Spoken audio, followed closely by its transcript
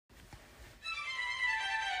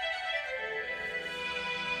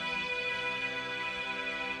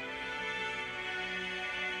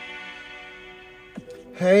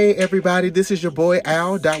Hey everybody, this is your boy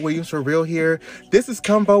Al. Williams for real here. This is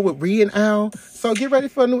Combo with Ree and Al. So get ready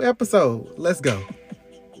for a new episode. Let's go.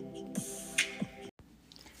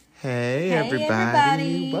 Hey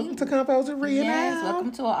everybody. Welcome to Combos with Ree and Al. Yes,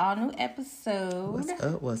 welcome to an all new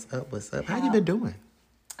episode. What's up? How you been doing?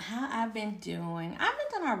 How I've been doing? I've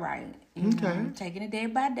been doing all right. Okay. Taking it day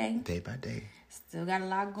by day. Day by day. Still got a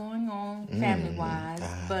lot going on family wise,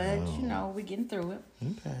 but we're getting through it.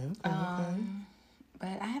 Okay.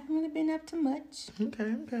 But I haven't really been up to much.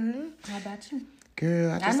 Okay. How about you?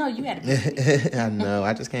 Girl, I know you had a big I know.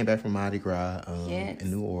 I just came back from Mardi Gras in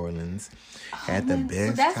New Orleans. Had the best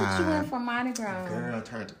So that's time. what you went for Mardi Gras. Girl,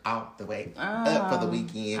 turned out the way up for the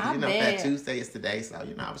weekend. I bet. Fat Tuesday is today, so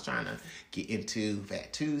I was trying to get into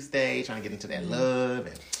Fat Tuesday, trying to get into that love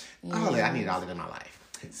and all that. I needed all that in my life.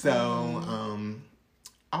 So,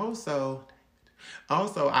 also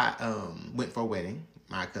I went for a wedding.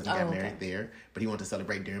 My cousin got married there, but he wanted to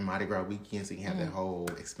celebrate during Mardi Gras weekend, so he can have that whole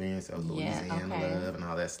experience of Louisiana love and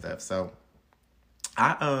all that stuff. So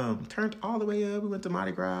I turned all the way up. We went to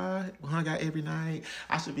Mardi Gras, hung out every night.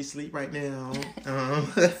 I should be asleep right now.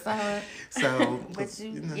 So but I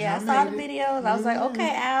saw the videos. I was like,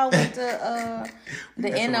 okay, Al went to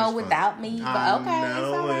the NO without me, but okay, it's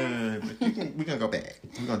all right. We're gonna go back.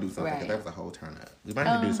 We're gonna do something because that was a whole turn up. We might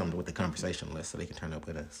have to do something with the conversation list so they can turn up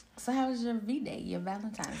with us. So how was your V-Day, your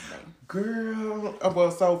Valentine's Day? Girl,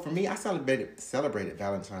 well, so for me, I celebrated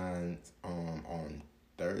Valentine's on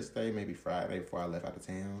Thursday, maybe Friday before I left out of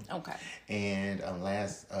town. Okay. And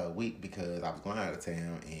last week, because I was going out of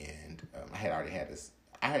town and I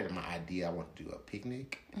had my idea. I wanted to do a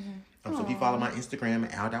picnic. So if you follow my Instagram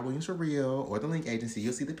at Al.Williams for real or the Link Agency,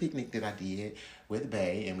 you'll see the picnic that I did with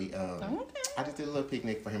Bay. And we I just did a little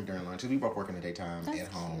picnic for him during lunch. We both work in the daytime at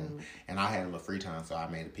home. Cute. And I had a little free time, so I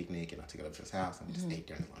made a picnic and I took it up to his house and we just ate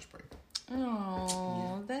during the lunch break.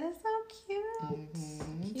 Oh, that is so cute.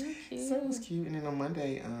 Cute. So it was cute. And then on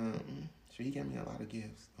Monday, he gave me a lot of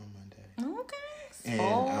gifts on Monday. Okay. And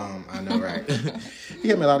I know, right? He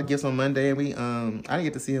gave me a lot of gifts on Monday, and we I didn't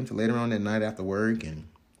get to see him till later on that night after work, and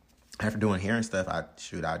after doing hair and stuff,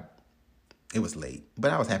 it was late,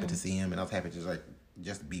 but I was happy to see him, and I was happy to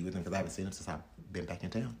just be with him because I haven't seen him since I've been back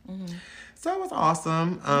in town. So it was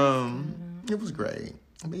awesome. It was great.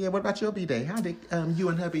 But yeah, what about your B-Day? How did you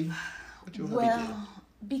and hubby? What you and hubby do?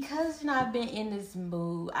 Because I've been in this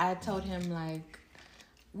mood, I told him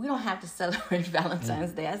we don't have to celebrate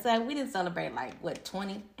Valentine's Day. I said we didn't celebrate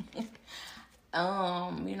 20.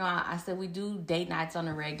 I said we do date nights on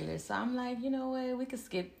the regular. So I'm like, you know what, we could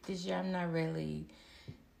skip this year. I'm not really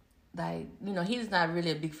he's not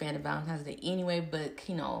really a big fan of Valentine's Day anyway, but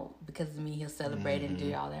because of me, he'll celebrate and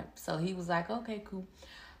do all that. So he was like, okay, cool.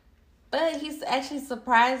 But he's actually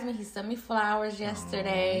surprised me. He sent me flowers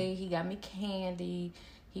yesterday. He got me candy.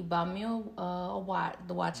 He bought me a watch,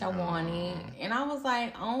 the watch I wanted. And I was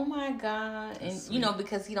like, oh my God. And,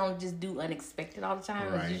 because he don't just do unexpected all the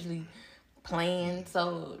time. Right. It's usually planned.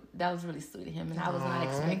 So that was really sweet of him. And I was not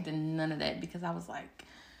expecting none of that because I was like,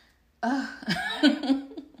 ugh.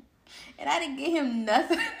 And I didn't get him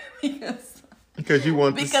nothing because you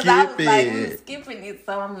want to skip I was it. We were skipping it.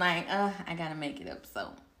 So I'm like, I got to make it up. So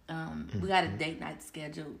we got a date night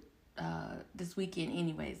scheduled this weekend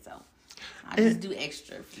anyway. So I just do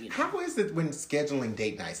extra. How is it when scheduling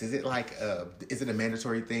date nights? Is it is it a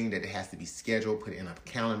mandatory thing that it has to be scheduled, put in a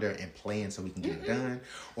calendar, and planned so we can get it done?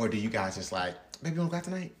 Or do you guys just baby, you want to go out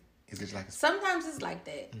tonight? Is it Sometimes it's like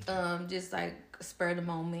that. Okay. Just spur of the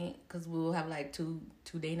moment, because we will have two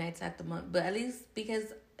day nights at the month. But at least because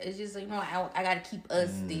it's just I got to keep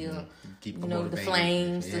us still, keep the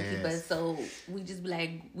flames to keep us. So we just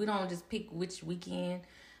be we don't just pick which weekend.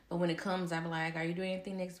 But when it comes, I'm like, are you doing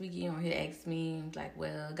anything next weekend? Or he'll ask me,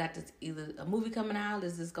 well, got this either a movie coming out,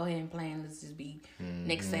 let's just go ahead and plan. Let's just be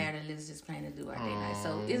next Saturday, let's just plan to do our date night.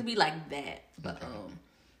 So it'll be like that. But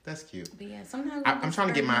that's cute. But yeah, sometimes I'm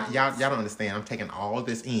trying to get y'all don't understand. I'm taking all of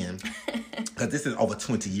this in because this is over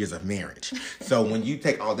 20 years of marriage. So when you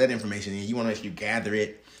take all that information and you want to make sure you gather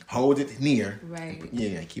it, hold it near, right?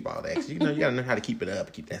 Yeah, keep all that. You gotta know how to keep it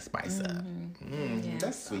up, keep that spice up. Yeah,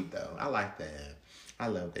 that's sweet though. I like that. I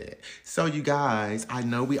love that. So you guys, I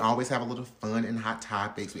know we always have a little fun and hot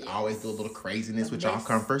topics. We always do a little craziness with y'all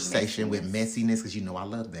conversation, with messiness, because I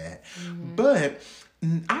love that. But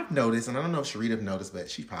I've noticed, and I don't know if Sharita noticed, but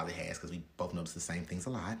she probably has, because we both notice the same things a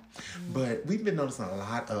lot. But we've been noticing a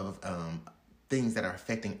lot of things that are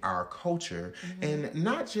affecting our culture, and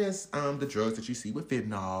not just the drugs that you see with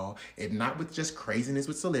fentanyl, and not with just craziness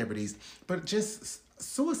with celebrities, but just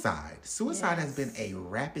Suicide has been a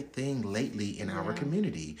rapid thing lately in our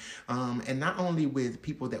community. And not only with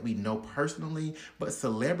people that we know personally, but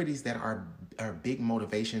celebrities that are big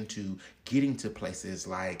motivation to getting to places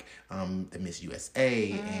like the Miss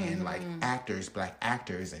USA and like actors, black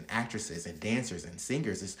actors and actresses and dancers and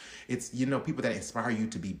singers. It's people that inspire you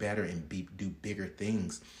to be better and do bigger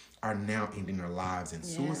things are now ending their lives in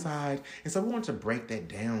suicide. And so we want to break that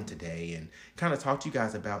down today and kind of talk to you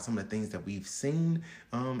guys about some of the things that we've seen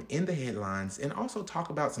in the headlines, and also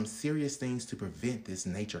talk about some serious things to prevent this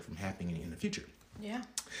nature from happening in the future. Yeah.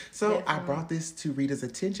 So Definitely. I brought this to Rita's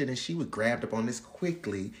attention, and she was grabbed up on this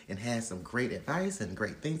quickly and had some great advice and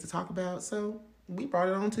great things to talk about. So we brought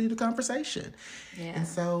it on to the conversation. Yeah. And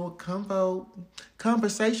so,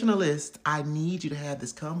 conversationalist, I need you to have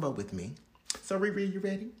this combo with me. So, Riri, you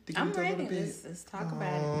ready to get I'm into a ready. little bit? Let's talk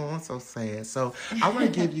about it. Oh, so sad. So, I want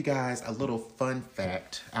to give you guys a little fun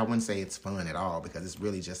fact. I wouldn't say it's fun at all because it's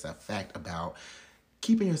really just a fact about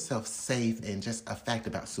keeping yourself safe and just a fact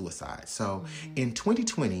about suicide. So, in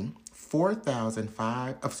 2020,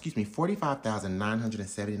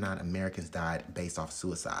 45,979 Americans died based off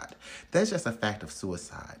suicide. That's just a fact of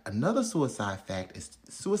suicide. Another suicide fact is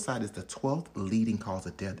suicide is the 12th leading cause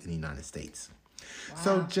of death in the United States. Wow.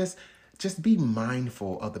 So just be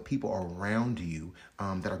mindful of the people around you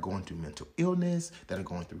that are going through mental illness, that are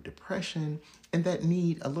going through depression, and that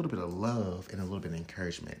need a little bit of love and a little bit of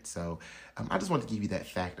encouragement. So I just want to give you that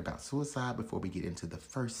fact about suicide before we get into the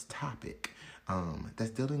first topic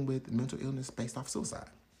that's dealing with mental illness based off suicide.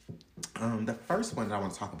 The first one that I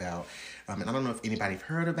want to talk about, and I don't know if anybody's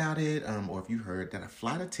heard about it or if you heard that a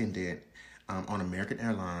flight attendant on American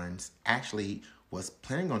Airlines actually was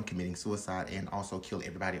planning on committing suicide and also killed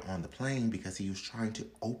everybody on the plane because he was trying to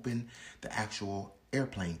open the actual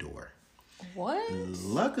airplane door. What?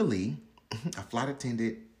 Luckily, a flight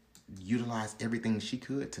attendant utilized everything she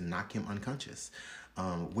could to knock him unconscious,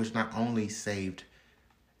 which not only saved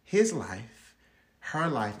his life, her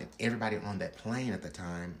life, and everybody on that plane at the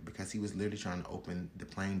time, because he was literally trying to open the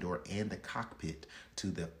plane door and the cockpit to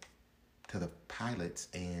the pilots.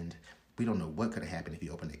 And we don't know what could have happened if he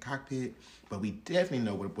opened the cockpit, but we definitely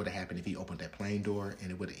know what would have happened if he opened that plane door,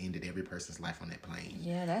 and it would have ended every person's life on that plane.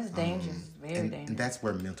 Yeah, that's dangerous. Very dangerous. And that's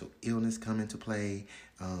where mental illness come into play.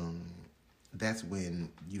 That's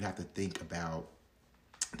when you have to think about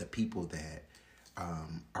the people that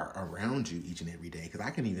are around you each and every day. Because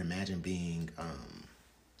I can even imagine being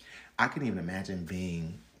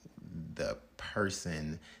the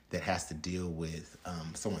person that has to deal with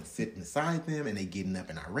someone sitting beside them and they getting up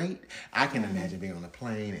and irate. I can imagine being on a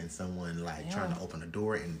plane and someone trying to open a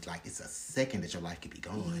door and it's a second that your life could be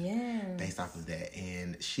gone based off of that.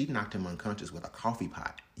 And she knocked him unconscious with a coffee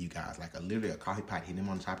pot, you guys, literally a coffee pot hit him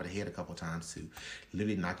on the top of the head a couple times to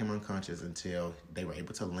literally knock him unconscious until they were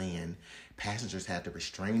able to land. Passengers had to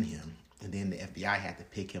restrain him. And then the FBI had to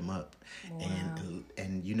pick him up. Wow.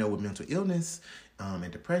 And with mental illness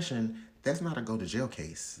and depression, that's not a go to jail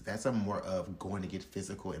case. That's a more of going to get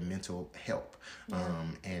physical and mental help. Yeah.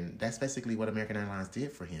 And that's basically what American Airlines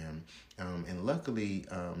did for him. And luckily,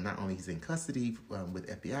 not only he's in custody with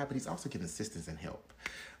FBI, but he's also getting assistance and help.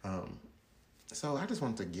 So I just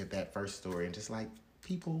wanted to give that first story and just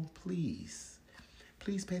people, please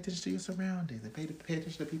pay attention to your surroundings and pay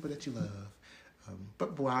attention to the people that you love.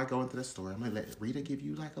 But while I go into the story, I'm going to let Rita give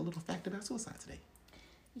you a little fact about suicide today.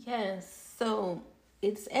 Yes. So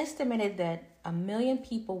it's estimated that 1 million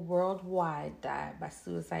people worldwide die by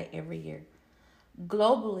suicide every year.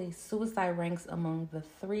 Globally, suicide ranks among the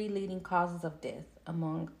 3 leading causes of death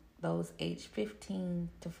among those aged 15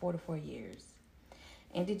 to 44 years.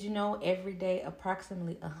 And did you know every day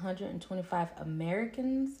approximately 125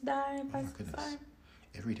 Americans die by suicide? Goodness.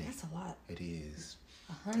 Every day. That's a lot. It is.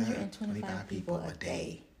 125 people a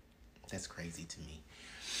day. That's crazy to me.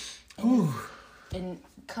 And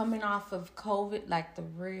coming off of COVID, the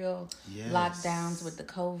real lockdowns with the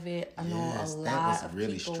COVID, I know a lot of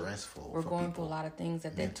really people stressful. Were going through a lot of things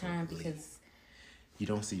at that time because you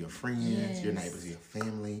don't see your friends, you're not able to see your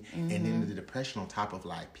family, and then the depression on top of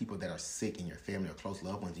people that are sick in your family or close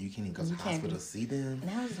loved ones, you can't even go to the hospital to see them. And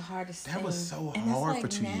that was the hardest thing. That was so hard for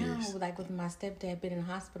 2 years. With my stepdad being in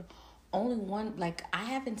the hospital, only one, I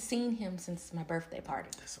haven't seen him since my birthday party.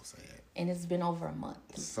 That's so sad. And it's been over a month.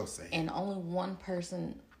 It's so sad. And only one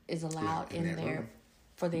person is allowed in there room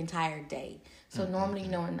for the entire day. So normally,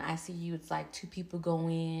 in ICU, it's 2 people go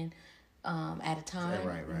in at a time.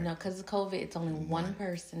 Right. Because of COVID, it's only one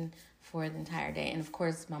person for the entire day. And of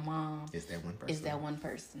course, my mom is that one person. Is that one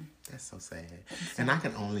person. That's so sad. And I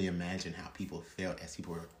can only imagine how people felt as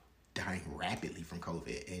people were dying rapidly from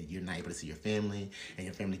COVID, and you're not able to see your family, and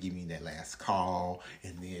your family giving you that last call,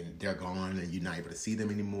 and then they're gone, and you're not able to see them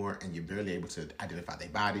anymore, and you're barely able to identify their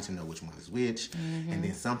body to know which one is which. And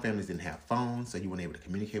then some families didn't have phones, so you weren't able to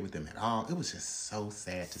communicate with them at all. It was just so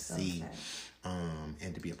sad to see.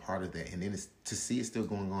 And to be a part of that, and then to see it still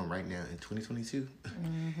going on right now in 2022,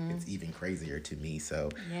 it's even crazier to me. So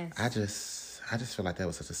I just feel like that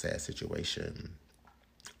was such a sad situation.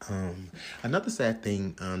 Another sad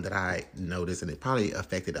thing that I noticed, and it probably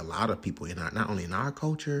affected a lot of people in not only in our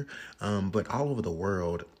culture, but all over the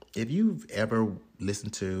world. If you've ever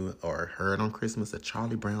listened to or heard on Christmas a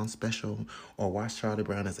Charlie Brown special, or watched Charlie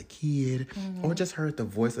Brown as a kid, or just heard the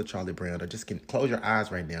voice of Charlie Brown, or just can close your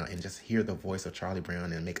eyes right now and just hear the voice of Charlie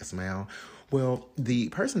Brown and make a smile. Well, the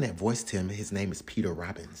person that voiced him, his name is Peter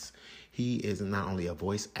Robbins. He is not only a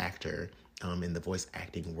voice actor in the voice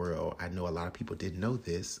acting world. I know a lot of people didn't know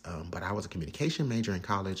this, but I was a communication major in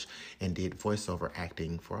college and did voiceover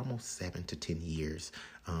acting for almost 7 to 10 years,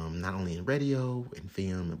 not only in radio and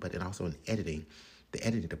film, but also in editing, the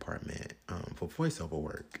editing department for voiceover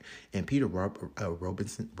work. And Peter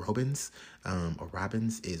Robbins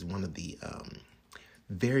is one of the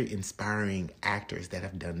very inspiring actors that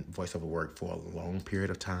have done voiceover work for a long period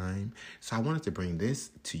of time. So I wanted to bring this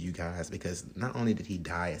to you guys because not only did he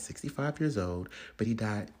die at 65 years old, but he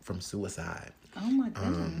died from suicide. Oh my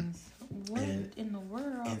goodness. What in the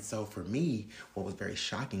world? And so for me, what was very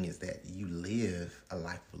shocking is that you live a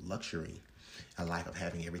life of luxury, a life of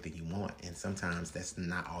having everything you want. And sometimes that's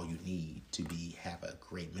not all you need to have a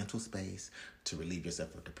great mental space, to relieve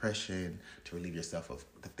yourself of depression, to relieve yourself of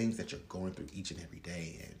the things that you're going through each and every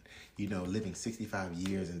day. And, living 65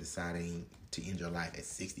 years and deciding to end your life at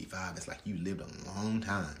 65, it's like you lived a long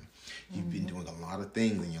time. You've been doing a lot of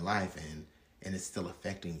things in your life, and it's still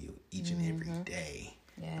affecting you each and every day.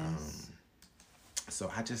 Yes.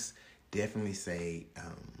 So I just definitely say,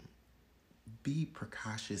 be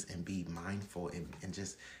precautious and be mindful and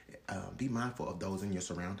just be mindful of those in your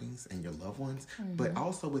surroundings and your loved ones, but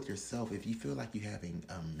also with yourself. If you feel like you're having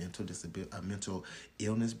a mental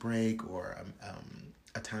illness break, or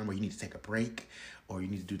a time where you need to take a break, or you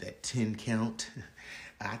need to do that 10 count,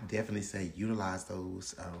 I definitely say utilize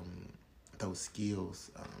those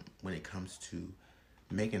skills when it comes to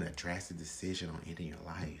making a drastic decision on ending your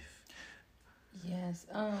life. Yes.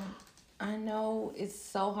 I know it's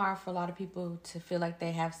so hard for a lot of people to feel like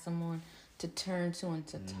they have someone to turn to and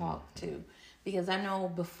to talk to. Because I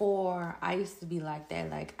know before I used to be like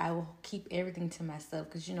that. Like, I will keep everything to myself.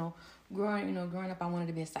 Because, growing up, I wanted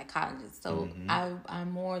to be a psychologist. So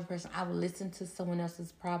I'm more the person, I will listen to someone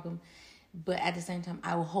else's problem. But at the same time,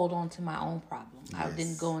 I will hold on to my own problem. Yes. I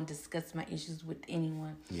didn't go and discuss my issues with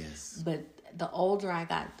anyone. Yes. But the older I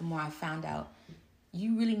got, the more I found out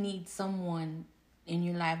you really need someone in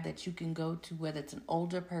your life that you can go to, whether it's an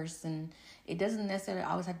older person. It doesn't necessarily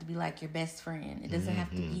always have to be like your best friend. It doesn't have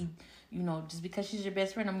to be, just because she's your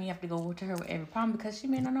best friend, you have to go to her with every problem, because she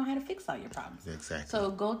may not know how to fix all your problems. Exactly.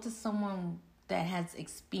 So go to someone that has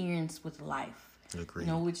experience with life. Agreed.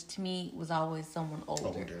 Which to me was always someone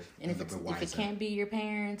older. And if it can't be your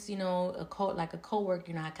parents, a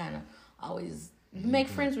coworker, I kind of always make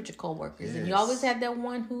friends with your coworkers. Yes. And you always have that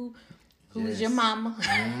one who is your mama,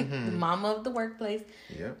 the mama of the workplace.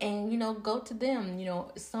 Yep. And, go to them.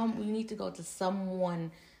 You need to go to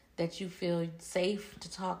someone that you feel safe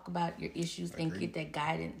to talk about your issues and get that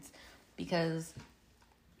guidance. Because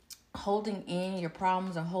holding in your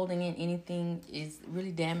problems or holding in anything is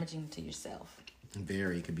really damaging to yourself.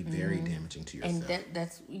 It could be very damaging to yourself. And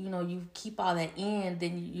that's, you keep all that in,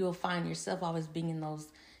 then you'll find yourself always being in those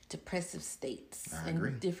depressive states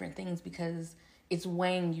and different things, because it's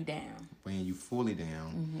weighing you down. Weighing you fully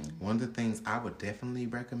down. One of the things I would definitely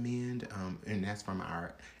recommend, and that's from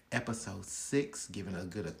our episode 6, giving a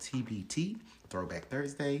TBT, Throwback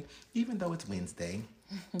Thursday, even though it's Wednesday,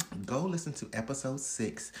 go listen to episode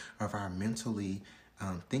 6 of our mentally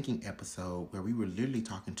thinking episode, where we were literally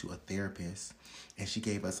talking to a therapist, and she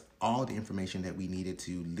gave us all the information that we needed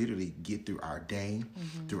to literally get through our day,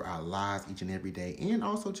 through our lives each and every day, and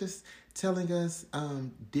also just telling us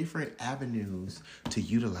different avenues to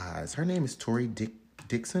utilize. Her name is Tori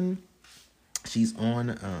Dixon. She's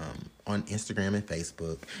on Instagram and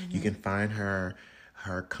Facebook. You can find her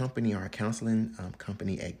company, or her counseling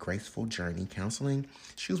company, at Graceful Journey Counseling.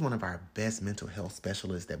 She was one of our best mental health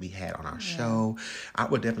specialists that we had on our show. I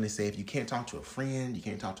would definitely say, if you can't talk to a friend, you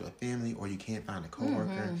can't talk to a family, or you can't find a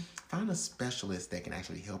coworker, find a specialist that can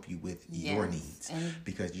actually help you with your needs,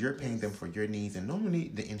 because you're paying them for your needs. And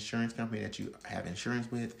normally the insurance company that you have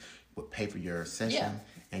insurance with, would pay for your session. Yeah.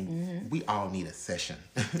 And we all need a session.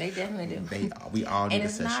 They definitely do. We all need And a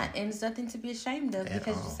it's session. and it's nothing to be ashamed of At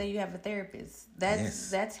because all. you say you have a therapist.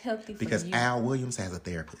 That's healthy for Because you. Al Williams has a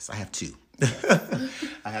therapist. I have two.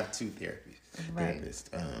 I have two therapists.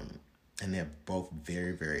 And they're both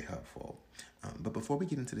very, very helpful. But before we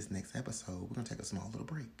get into this next episode, we're going to take a small little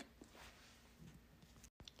break.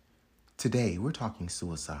 Today, we're talking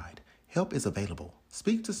suicide. Help is available.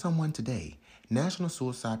 Speak to someone today. National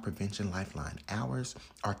Suicide Prevention Lifeline hours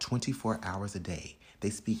are 24 hours a day. They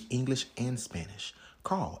speak English and Spanish.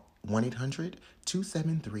 Call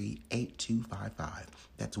 1-800-273-8255.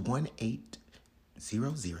 That's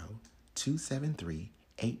 1-800-273-8255.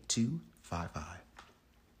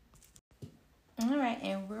 All right,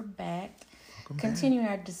 and we're back. Welcome Continuing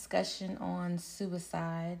our discussion on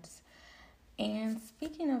suicides. And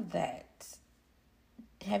speaking of that,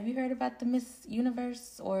 have you heard about the Miss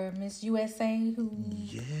Universe or Miss USA who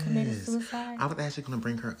committed suicide? I was actually going to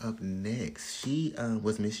bring her up next. She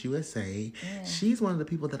was Miss USA. Yeah. She's one of the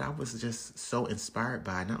people that I was just so inspired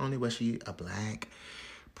by. Not only was she a Black,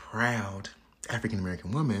 proud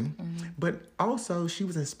African-American woman, but also she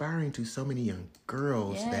was inspiring to so many young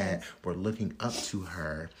girls that were looking up to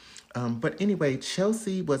her. But anyway,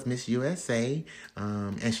 Chelsea was Miss USA,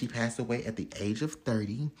 and she passed away at the age of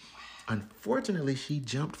 30. Unfortunately, she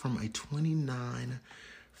jumped from a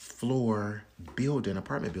 29-floor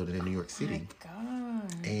apartment building in New York City. Oh my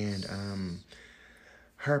God. And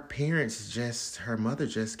her mother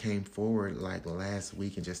just came forward like last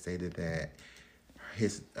week and just stated that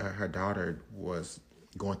her daughter was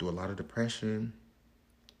going through a lot of depression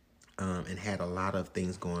and had a lot of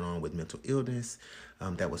things going on with mental illness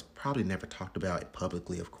that was probably never talked about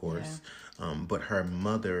publicly, of course. But her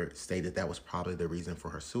mother stated that was probably the reason for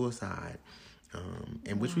her suicide,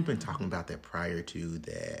 and which we've been talking about that prior to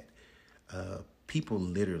that. People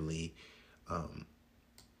literally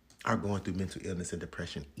are going through mental illness and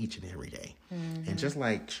depression each and every day. And just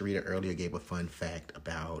like Sharita earlier gave a fun fact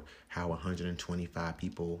about how 125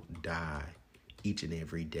 people die each and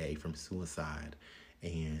every day from suicide.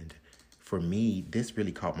 And for me, this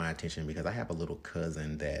really caught my attention because I have a little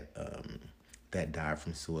cousin that died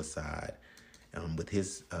from suicide with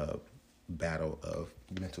his battle of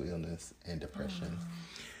mental illness and depression.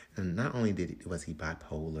 And not only was he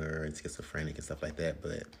bipolar and schizophrenic and stuff like that,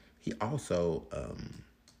 but he also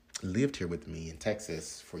lived here with me in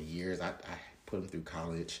Texas for years. I put him through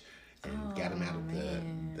college and got him out of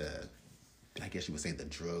the I guess you would say the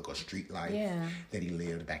drug or street life that he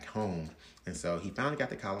lived back home. And so he finally got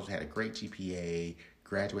to college, had a great GPA,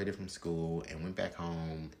 graduated from school, and went back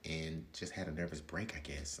home and just had a nervous break, I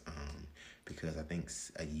guess, because I think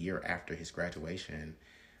a year after his graduation,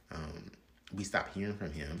 we stopped hearing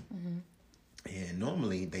from him. And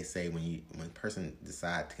normally they say when a person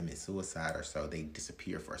decides to commit suicide or so, they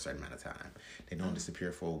disappear for a certain amount of time. They don't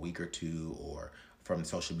disappear for a week or two or from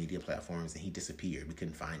social media platforms, and he disappeared. We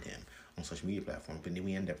couldn't find him on social media platforms. But then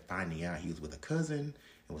we ended up finding out he was with a cousin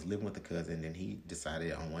and was living with a cousin. And he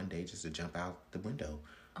decided on one day just to jump out the window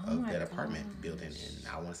of that apartment building. And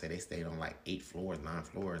I want to say they stayed on like 9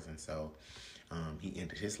 floors. And so he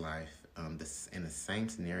ended his life in the same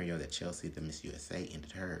scenario that Chelsea, the Miss USA,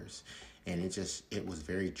 ended hers. And it was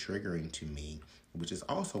very triggering to me, which is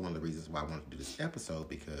also one of the reasons why I wanted to do this episode,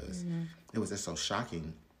 because it was just so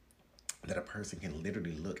shocking that a person can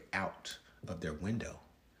literally look out of their window,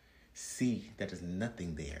 see that there's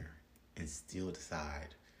nothing there, and still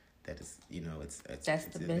decide that it's the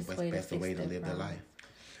best way to live their life.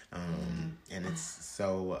 And it's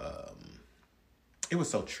so it was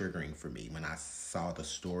so triggering for me when I saw the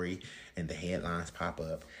story and the headlines pop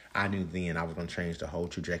up. I knew then I was going to change the whole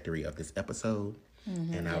trajectory of this episode,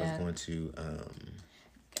 and I was going to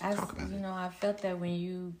talk about it. I felt that when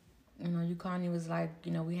you called me, was like,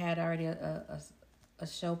 we had already a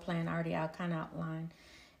show plan already outlined,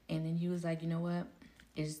 and then you was like, you know what,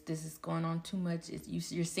 this is going on too much.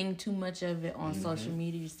 You're seeing too much of it on social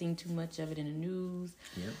media. You're seeing too much of it in the news.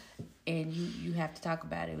 And you have to talk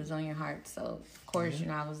about it. It was on your heart. So, of course,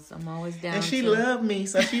 I'm always down. And she loved me.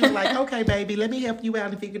 So she was like, okay, baby, let me help you out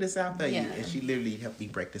and figure this out for you. And she literally helped me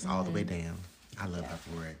break this all the way down. I love her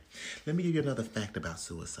for it. Let me give you another fact about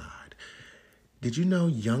suicide. Did you know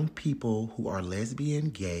young people who are lesbian,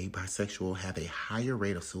 gay, bisexual have a higher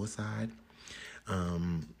rate of suicide?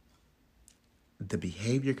 The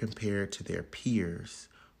behavior compared to their peers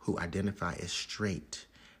who identify as straight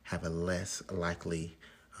have a less likely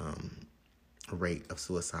rate of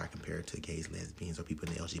suicide compared to gays, lesbians, or people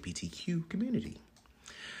in the LGBTQ community.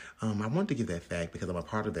 I wanted to give that fact because I'm a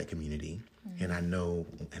part of that community, and I know,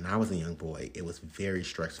 and I was a young boy, it was very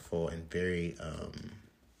stressful and very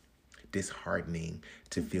disheartening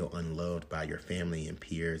to feel unloved by your family and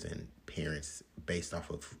peers and parents based off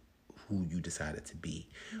of who you decided to be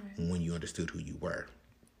when you understood who you were.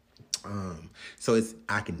 So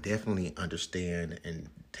I can definitely understand and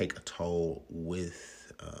take a toll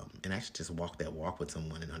with, and actually just walk that walk with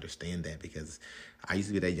someone and understand that, because I used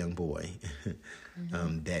to be that young boy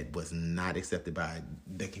that was not accepted by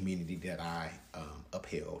the community that I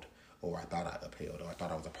upheld, or I thought I upheld, or I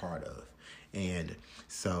thought I was a part of. And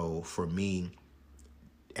so for me,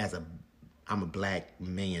 I'm a black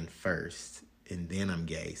man first, and then I'm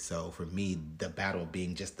gay. So for me, the battle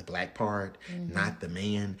being just the black part, not the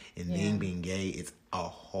man, and then being gay, it's a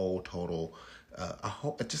whole total,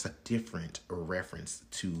 just a different reference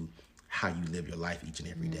to how you live your life each and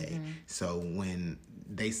every day. So when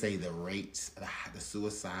they say the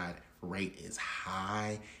suicide rate is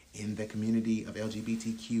high in the community of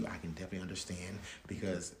LGBTQ, I can definitely understand,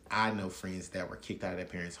 because I know friends that were kicked out of their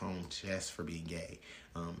parents' home just for being gay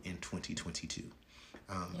in 2022.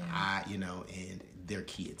 And their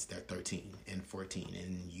kids, they're 13 and 14,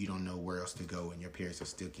 and you don't know where else to go, and your parents are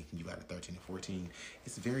still kicking you out at 13 and 14.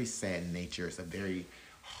 It's very sad in nature. It's a very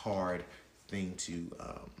hard thing to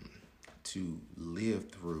live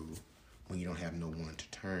through when you don't have no one to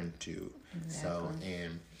turn to. Exactly. So,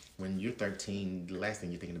 and when you're 13, the last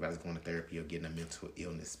thing you're thinking about is going to therapy or getting a mental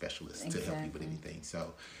illness specialist to help you with anything.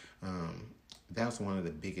 So, that was one of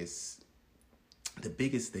the biggest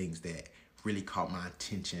things that really caught my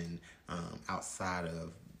attention outside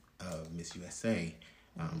of Miss USA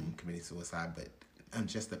committing suicide, but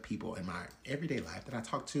just the people in my everyday life that I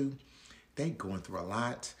talk to, they going through a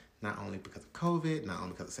lot, not only because of COVID, not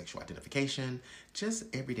only because of sexual identification, just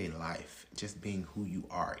everyday life, just being who you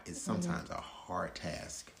are is sometimes a hard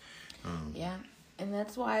task. And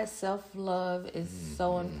that's why self-love is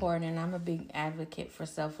so important, and I'm a big advocate for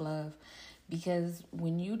self-love. Because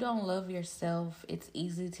when you don't love yourself, it's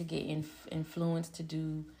easy to get influenced to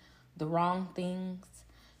do the wrong things,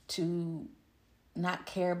 to not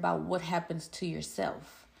care about what happens to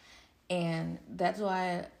yourself. And that's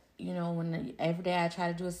why, every day I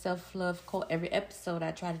try to do a self-love quote. Every episode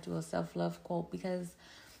I try to do a self-love quote, because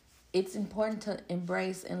it's important to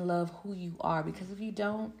embrace and love who you are. Because if you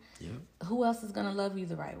don't, who else is going to love you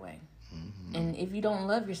the right way? And if you don't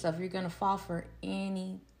love yourself, you're going to fall for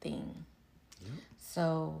anything.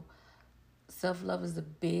 So self-love is a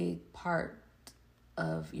big part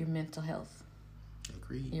of your mental health.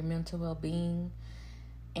 Agreed. Your mental well-being.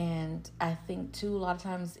 And I think, too, a lot of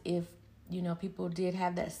times if, people did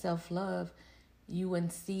have that self-love, you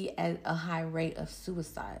wouldn't see a high rate of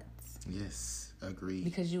suicides. Yes, agreed.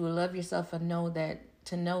 Because you would love yourself and know that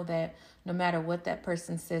no matter what that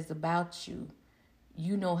person says about you,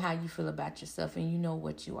 you know how you feel about yourself and you know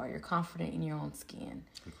what you are. You're confident in your own skin.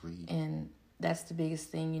 Agreed. And that's the biggest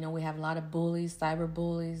thing. We have a lot of bullies, cyber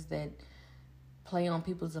bullies, that play on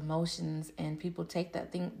people's emotions, and people take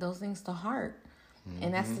those things to heart.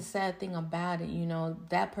 And that's the sad thing about it.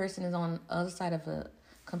 That person is on the other side of a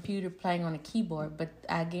computer playing on a keyboard, but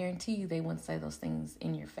I guarantee you they wouldn't say those things to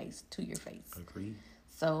your face. Agreed.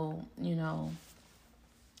 So,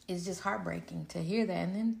 it's just heartbreaking to hear that.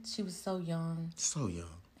 And then she was so young.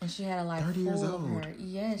 And she had a life 30 years full of old. her.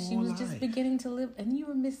 Yeah, she was just beginning to live. And you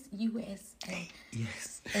were Miss USA.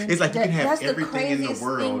 Yes. And it's like you can have everything in the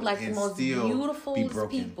world thing, like and the most still beautiful be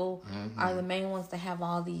broken. People are the main ones that have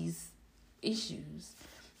all these issues.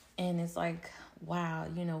 And it's like, wow,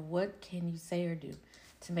 what can you say or do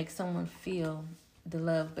to make someone feel the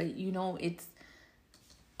love? But, it's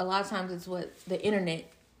a lot of times it's what the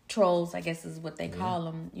internet trolls, I guess is what they call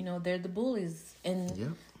them. They're the bullies,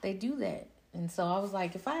 and they do that. And so I was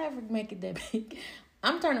like, if I ever make it that big,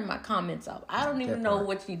 I'm turning my comments off. I don't even know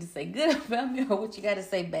what you need to say good about me or what you got to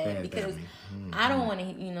say bad because I don't want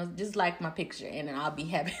to, just like my picture, and then I'll be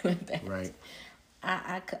happy with that. Right.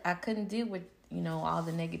 I couldn't deal with, all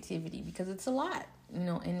the negativity because it's a lot,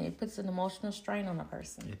 and it puts an emotional strain on a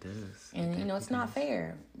person. It does. And, it's not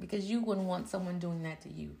fair because you wouldn't want someone doing that to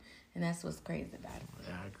you. And that's what's crazy about it.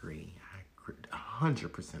 I agree.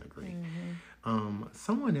 100% agree.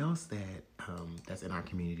 Someone else that's in our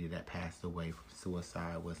community that passed away from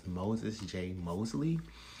suicide was Moses J. Mosley.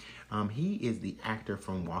 He is the actor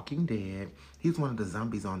from Walking Dead. He's one of the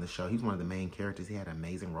zombies on the show. He's one of the main characters. He had an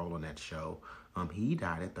amazing role on that show. He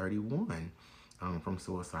died at 31 from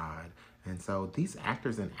suicide. And so these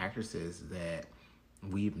actors and actresses that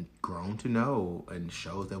we've grown to know and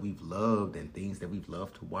shows that we've loved and things that we've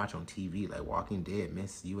loved to watch on TV, like Walking Dead,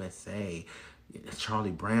 Miss USA, Charlie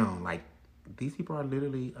Brown, like these people are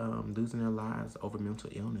literally losing their lives over mental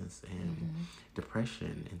illness and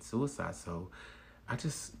depression and suicide. So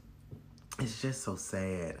it's just so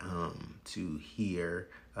sad to hear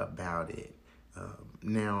about it.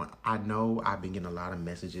 Now, I know I've been getting a lot of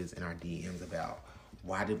messages in our DMs about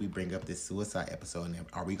why did we bring up this suicide episode, and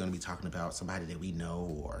are we going to be talking about somebody that we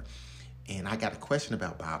know, and I got a question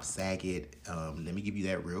about Bob Saget. Let me give you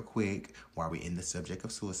that real quick while we're in the subject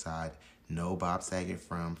of suicide. No, Bob Saget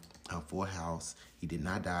from Full House. He did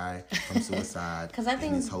not die from suicide I think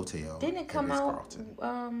in his hotel. Didn't it come out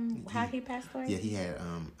how he passed away? Yeah, he had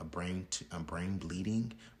a brain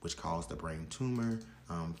bleeding, which caused a brain tumor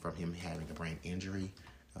from him having a brain injury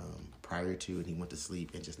prior to, and he went to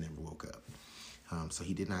sleep and just never woke up. So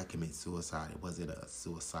he did not commit suicide. It wasn't a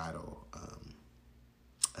suicidal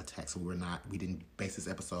attack. So we didn't base this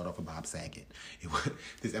episode off of Bob Saget.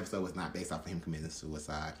 This episode was not based off of him committing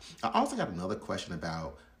suicide. I also got another question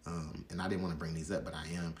about, and I didn't want to bring these up, but I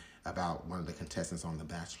am, about one of the contestants on The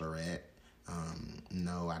Bachelorette.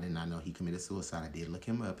 No, I did not know he committed suicide. I did look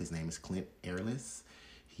him up. His name is Clint Ehrlich.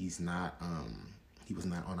 He was not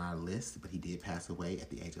on our list, but he did pass away at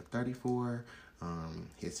the age of 34.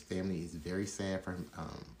 His family is very sad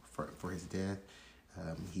for his death.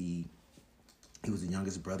 He was the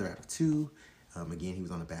youngest brother out of two. Again, he was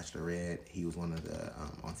on The Bachelorette. He was one of the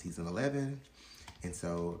on season 11. And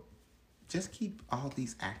just keep all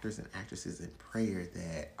these actors and actresses in prayer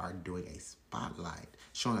that are doing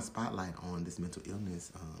showing a spotlight on this mental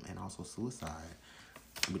illness and also suicide,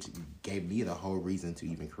 which gave me the whole reason to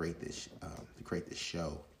even create this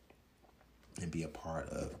show and be a part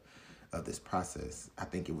of this process. I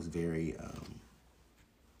think it was very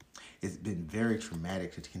it's been very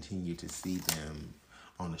traumatic to continue to see them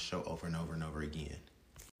on the show over and over and over again.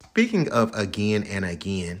 Speaking of again and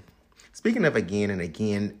again,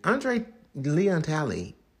 Andre Leon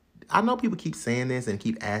Talley, I know people keep saying this and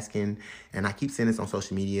keep asking, and I keep saying this on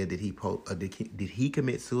social media, did he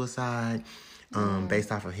commit suicide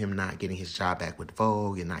based off of him not getting his job back with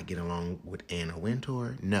Vogue and not getting along with Anna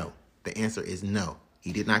Wintour? No. The answer is no.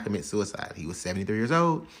 He did not commit suicide. He was 73 years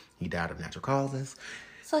old. He died of natural causes.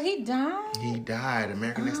 So he died? He died.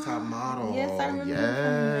 American Next Top Model. Yes, I remember.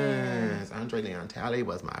 Yes. Andre Leon Talley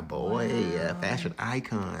was my boy. Wow. Fashion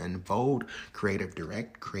icon. Vogue creative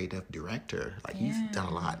director. Like, he's done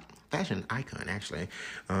a lot. Fashion icon, actually.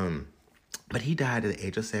 But he died at the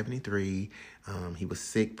age of 73. He was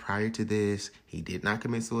sick prior to this. He did not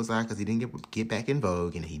commit suicide because he didn't get back in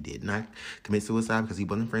Vogue. And he did not commit suicide because he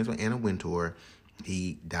wasn't friends with Anna Wintour.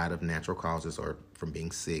 He died of natural causes or from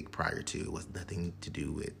being sick prior to. It was nothing to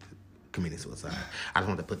do with committing suicide. I just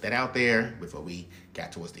want to put that out there before we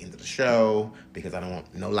got towards the end of the show, because I don't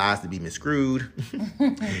want no lies to be miscrewed.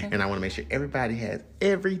 And I want to make sure everybody has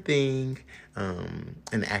everything and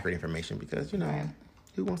the accurate information, because,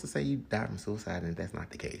 who wants to say you died from suicide and that's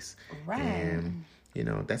not the case? Right. And,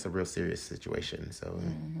 that's a real serious situation. So,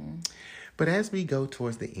 But as we go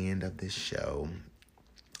towards the end of this show,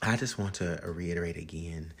 I just want to reiterate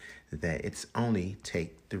again that it's only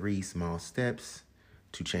take 3 small steps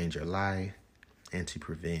to change your life and to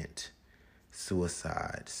prevent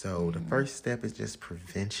suicide. So the first step is just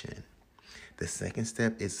prevention. The second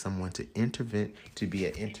step is someone to be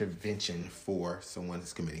an intervention for someone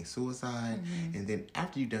that's committing suicide. And then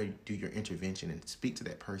after you do your intervention and speak to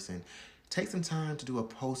that person, take some time to do a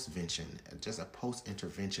post-vention, just a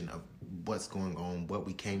post-intervention of what's going on, what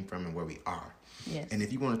we came from, and where we are. Yes. And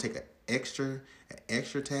if you want to take an extra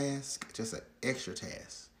task, just an extra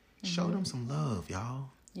task, show them some love, y'all.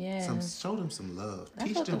 Yes. Show them some love. That's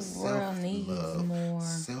Teach what them the world needs self-love, more.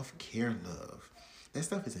 self-care love. That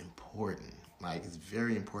stuff is important. Like, it's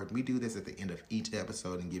very important. We do this at the end of each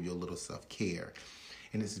episode and give you a little self-care.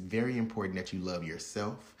 And it's very important that you love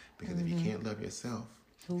yourself, because if you can't love yourself,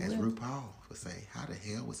 as RuPaul would say, how the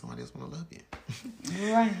hell would somebody else want to love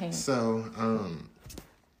you? Right. So,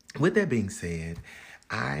 with that being said,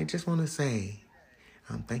 I just want to say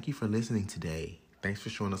thank you for listening today. Thanks for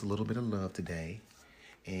showing us a little bit of love today.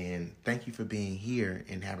 And thank you for being here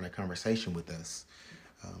and having a conversation with us.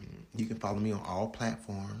 You can follow me on all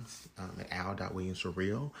platforms at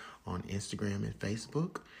al.williamsforreal on Instagram and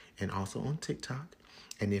Facebook, and also on TikTok.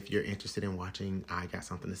 And if you're interested in watching I Got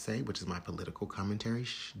Something to Say, which is my political commentary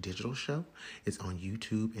digital show, it's on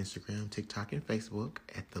YouTube, Instagram, TikTok, and Facebook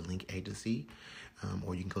at The Link Agency.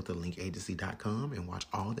 Or you can go to linkagency.com and watch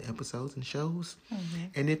all the episodes and shows.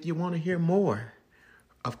 And if you want to hear more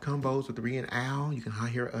of Combos with Rhea and Al, you can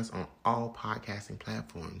hear us on all podcasting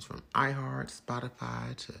platforms, from iHeart,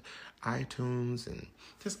 Spotify, to iTunes, and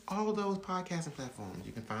just all those podcasting platforms.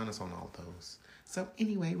 You can find us on all those. So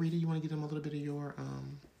anyway, Rita, you want to give them a little bit of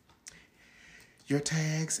your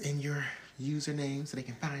tags and your username so they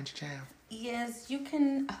can find you, child? Yes, you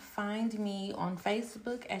can find me on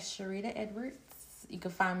Facebook as Sharita Edwards. You can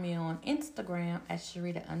find me on Instagram as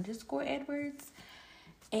Sharita_Edwards.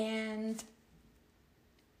 And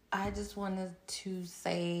I just wanted to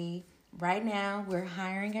say right now we're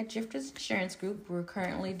hiring at Drifters Insurance Group. We're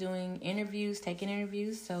currently doing interviews, taking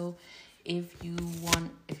interviews. So if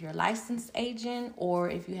you're a licensed agent or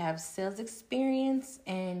if you have sales experience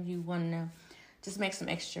and you want to just make some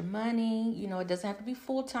extra money, it doesn't have to be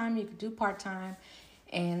full-time. You could do part-time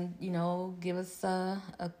and, give us a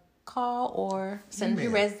call or send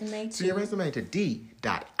your resume to... Send your resume to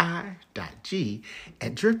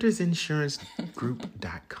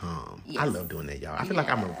d.i.g@driftersinsurancegroup.com. Yes. I love doing that, y'all. I feel like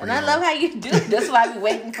I'm a real... And I love how you do it. That's why I be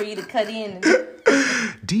waiting for you to cut in.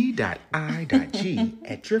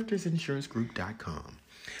 d.i.g@driftersinsurancegroup.com.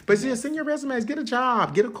 But yeah, send your resumes. Get a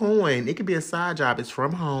job. Get a coin. It could be a side job. It's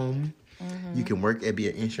from home. Mm-hmm. You can work and be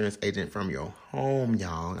an insurance agent from your home,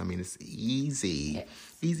 y'all. I mean, it's easy. Yes.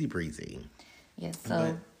 Easy breezy. Yes,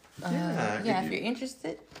 so... if you're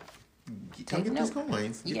interested, come get these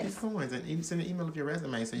coins. Get these coins and even send an email of your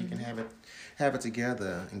resume so you can have it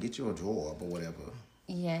together and get you a job or whatever.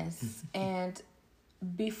 Yes, and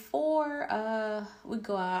before we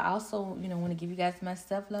go out, I also want to give you guys my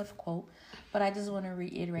self-love quote, but I just want to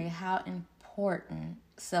reiterate how important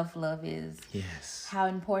self-love is. Yes, how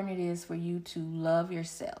important it is for you to love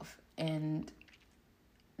yourself and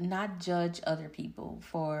not judge other people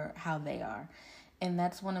for how they are. And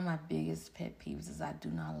that's one of my biggest pet peeves is I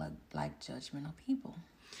do not like judgmental people.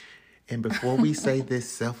 And before we say this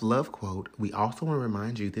self-love quote, we also want to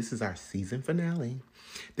remind you this is our season finale.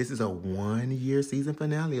 This is a 1-year season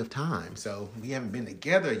finale of Time. So we haven't been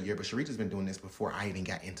together a year, but Sharita's been doing this before I even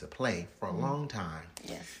got into play for a long time.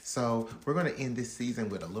 Yes. So we're going to end this season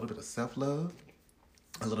with a little bit of self-love,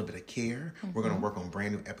 a little bit of care. Mm-hmm. We're going to work on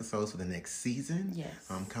brand new episodes for the next season. Yes.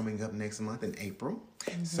 Coming up next month in April.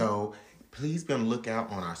 Mm-hmm. So... please be on the lookout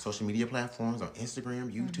on our social media platforms on Instagram,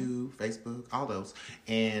 YouTube, Facebook, all those.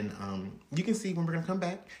 And you can see when we're going to come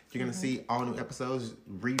back. You're going to see all new episodes,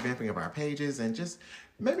 revamping of our pages, and just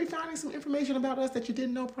maybe finding some information about us that you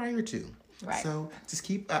didn't know prior to. Right. So just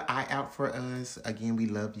keep an eye out for us. Again, we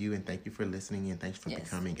love you, and thank you for listening, and thanks for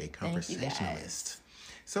becoming a conversationalist.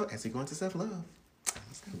 So as we go into self-love,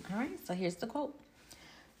 let's go. All right, so here's the quote.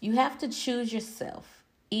 You have to choose yourself,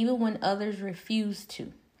 even when others refuse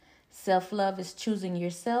to. Self-love is choosing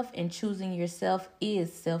yourself, and choosing yourself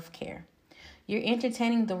is self-care. You're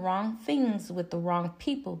entertaining the wrong things with the wrong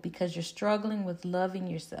people because you're struggling with loving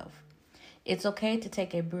yourself. It's okay to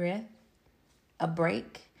take a breath, a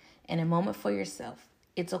break, and a moment for yourself.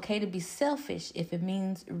 It's okay to be selfish if it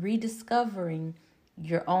means rediscovering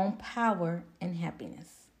your own power and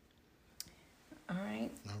happiness. All right.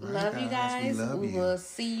 Love you guys. We will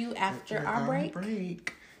see you after our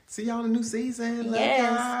break. See y'all in the new season. Love yes.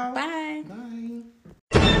 y'all. Bye. Bye.